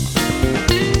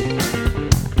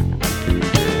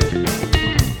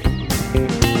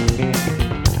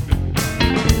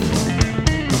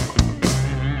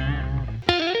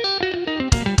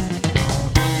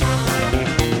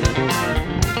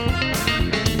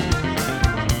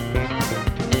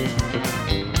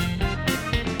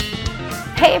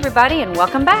Hey everybody, and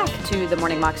welcome back to the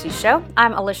Morning Moxie Show.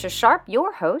 I'm Alicia Sharp,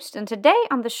 your host, and today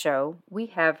on the show we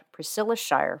have Priscilla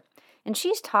Shirer, and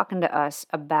she's talking to us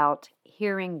about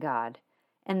hearing God.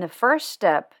 And the first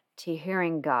step to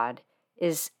hearing God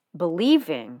is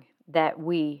believing that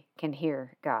we can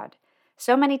hear God.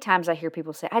 So many times I hear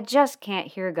people say, I just can't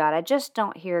hear God. I just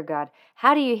don't hear God.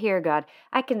 How do you hear God?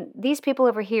 These people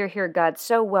over here hear God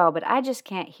so well, but I just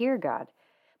can't hear God.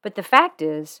 But the fact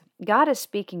is, God is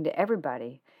speaking to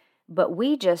everybody, but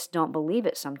we just don't believe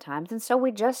it sometimes, and so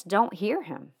we just don't hear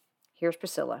him. Here's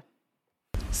Priscilla.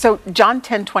 So John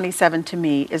 10:27 to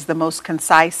me is the most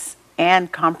concise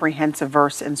and comprehensive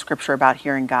verse in Scripture about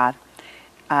hearing God.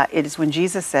 It is when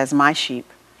Jesus says, my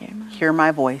sheep hear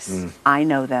my voice, I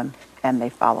know them, and they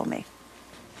follow me.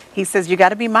 He says, you got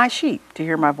to be my sheep to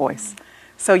hear my voice.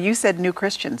 So you said new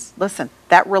Christians. Listen,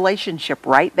 that relationship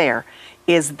right there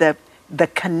is the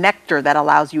connector that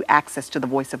allows you access to the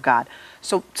voice of God.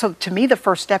 So to me, the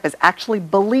first step is actually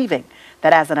believing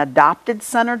that as an adopted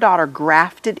son or daughter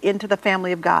grafted into the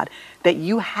family of God, that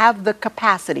you have the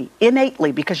capacity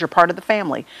innately, because you're part of the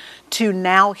family, to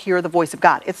now hear the voice of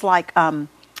God. It's like when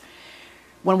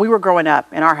we were growing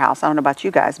up in our house, I don't know about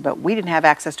you guys, but we didn't have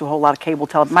access to a whole lot of cable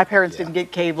television. My parents didn't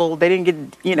get cable. They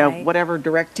didn't get, whatever,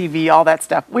 direct TV, all that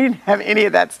stuff. We didn't have any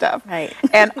of that stuff. Right.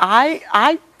 And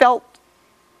I felt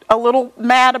a little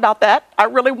mad about that. I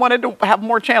really wanted to have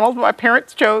more channels, but my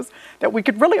parents chose that we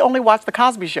could really only watch The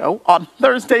Cosby Show on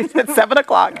Thursdays at 7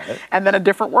 o'clock and then A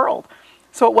Different World.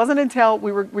 So it wasn't until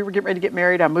we were getting ready to get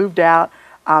married, I moved out.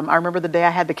 I remember the day I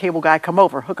had the cable guy come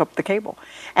over, hook up the cable.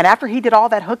 And after he did all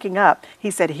that hooking up,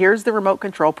 he said, here's the remote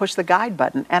control, push the guide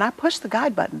button. And I pushed the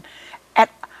guide button. And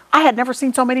I had never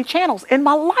seen so many channels in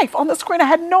my life on the screen. I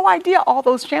had no idea all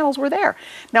those channels were there.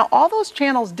 Now, all those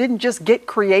channels didn't just get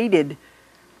created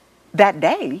that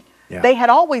day. They had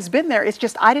always been there. It's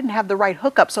just I didn't have the right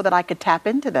hookup so that I could tap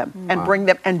into them and bring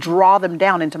them and draw them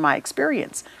down into my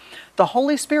experience. The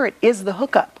Holy Spirit is the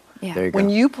hookup. When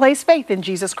you place faith in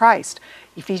Jesus Christ,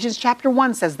 Ephesians chapter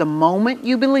 1 says the moment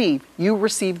you believe, you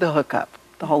receive the hookup,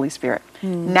 the Holy Spirit.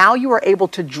 Now you are able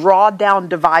to draw down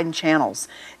divine channels.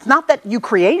 It's not that you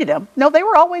created them. No, they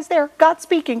were always there. God's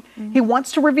speaking. He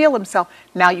wants to reveal himself.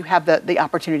 Now you have the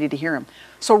opportunity to hear him.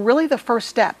 So really the first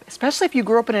step, especially if you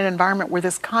grew up in an environment where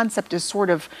this concept is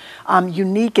sort of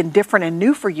unique and different and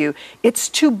new for you, it's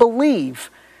to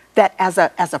believe that as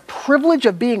a privilege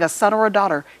of being a son or a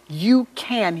daughter, you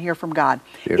can hear from God.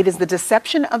 Beautiful. It is the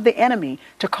deception of the enemy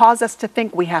to cause us to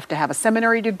think we have to have a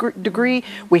seminary degree,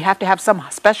 we have to have some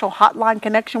special hotline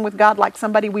connection with God like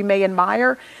somebody we may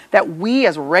admire, that we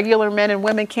as regular men and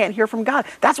women can't hear from God.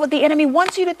 That's what the enemy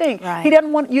wants you to think. Right. He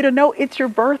doesn't want you to know it's your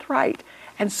birthright.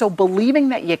 And so believing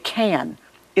that you can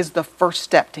is the first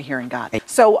step to hearing God.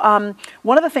 So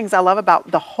one of the things I love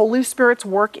about the Holy Spirit's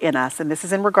work in us, and this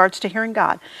is in regards to hearing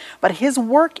God, but his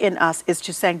work in us is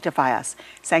to sanctify us.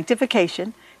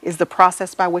 Sanctification is the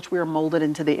process by which we are molded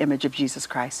into the image of Jesus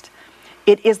Christ.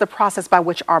 It is the process by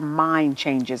which our mind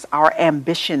changes, our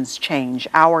ambitions change,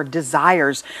 our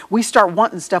desires. We start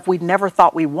wanting stuff we never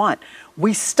thought we want.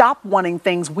 We stop wanting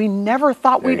things we never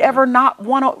thought we'd ever not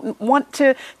want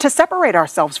to separate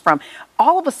ourselves from.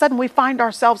 All of a sudden, we find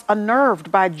ourselves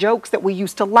unnerved by jokes that we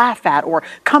used to laugh at or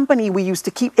company we used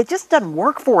to keep. It just doesn't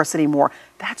work for us anymore.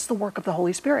 That's the work of the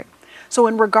Holy Spirit. So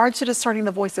in regards to discerning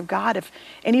the voice of God, if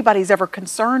anybody's ever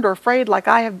concerned or afraid like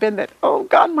I have been that, oh,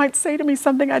 God might say to me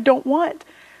something I don't want,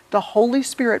 the Holy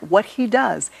Spirit, what he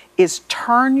does is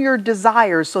turn your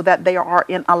desires so that they are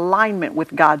in alignment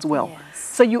with God's will. Yes.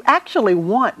 So you actually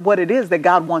want what it is that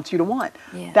God wants you to want.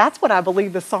 Yeah. That's what I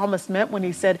believe the psalmist meant when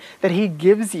he said that he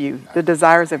gives you the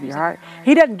desires of your heart.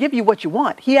 He doesn't give you what you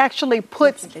want. He actually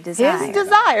puts his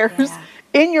desires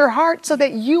in your heart so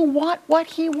that you want what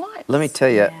he wants. Let me tell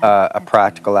you a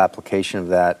practical application of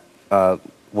that.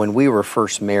 When we were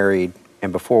first married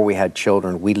and before we had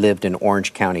children, we lived in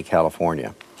Orange County,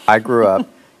 California. I grew up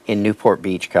in Newport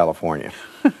Beach, California.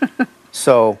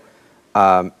 So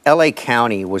LA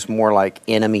County was more like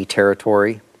enemy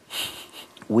territory.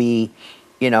 We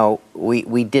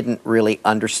didn't really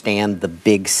understand the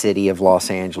big city of Los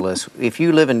Angeles. If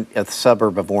you live in a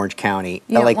suburb of Orange County,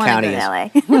 LA County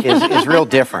is real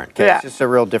different. Yeah. It's just a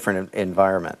real different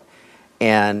environment.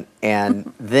 And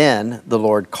then the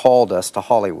Lord called us to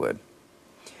Hollywood.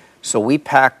 So we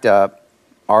packed up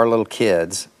our little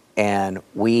kids and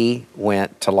we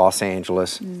went to Los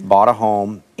Angeles, bought a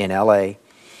home in LA,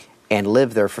 and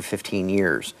lived there for 15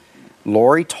 years.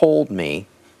 Lori told me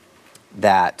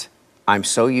that I'm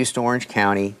so used to Orange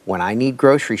County, when I need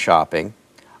grocery shopping,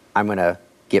 I'm going to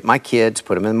get my kids,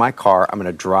 put them in my car. I'm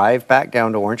going to drive back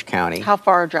down to Orange County. How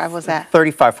far a drive was that?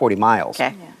 35, 40 miles.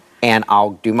 Okay. Yeah. And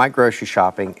I'll do my grocery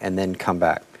shopping and then come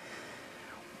back.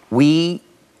 We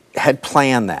had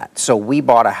planned that. So we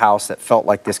bought a house that felt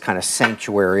like this kind of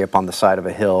sanctuary up on the side of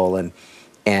a hill,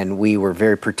 and we were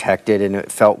very protected, and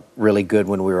it felt really good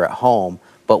when we were at home,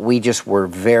 but we just were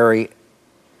very,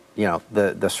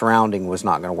 the surrounding was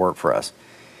not going to work for us.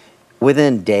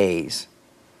 Within days,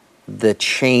 the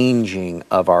changing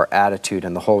of our attitude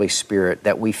and the Holy Spirit,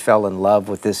 that we fell in love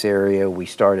with this area,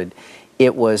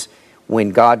 it was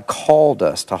when God called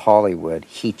us to Hollywood,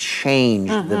 He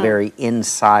changed the very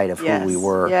inside of who we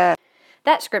were. Yes.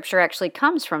 That scripture actually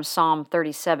comes from Psalm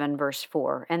 37, verse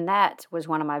 4, and that was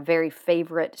one of my very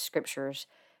favorite scriptures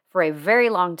for a very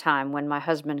long time when my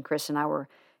husband Chris and I were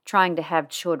trying to have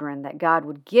children, that God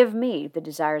would give me the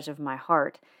desires of my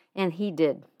heart, and He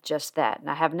did just that. And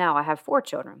I have 4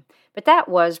 children. But that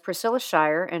was Priscilla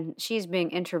Shirer, and she's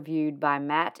being interviewed by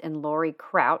Matt and Lori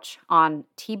Crouch on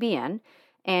TBN,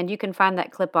 and you can find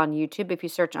that clip on YouTube if you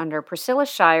search under Priscilla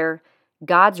Shirer,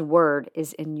 God's Word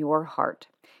is in Your Heart.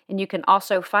 And you can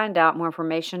also find out more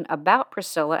information about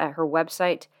Priscilla at her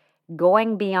website,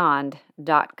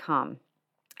 goingbeyond.com.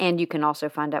 And you can also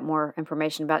find out more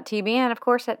information about TBN, of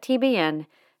course, at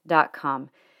tbn.com.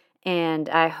 And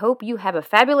I hope you have a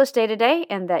fabulous day today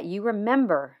and that you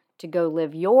remember to go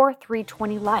live your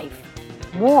 320 life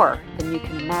more than you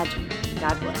can imagine.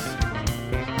 God bless.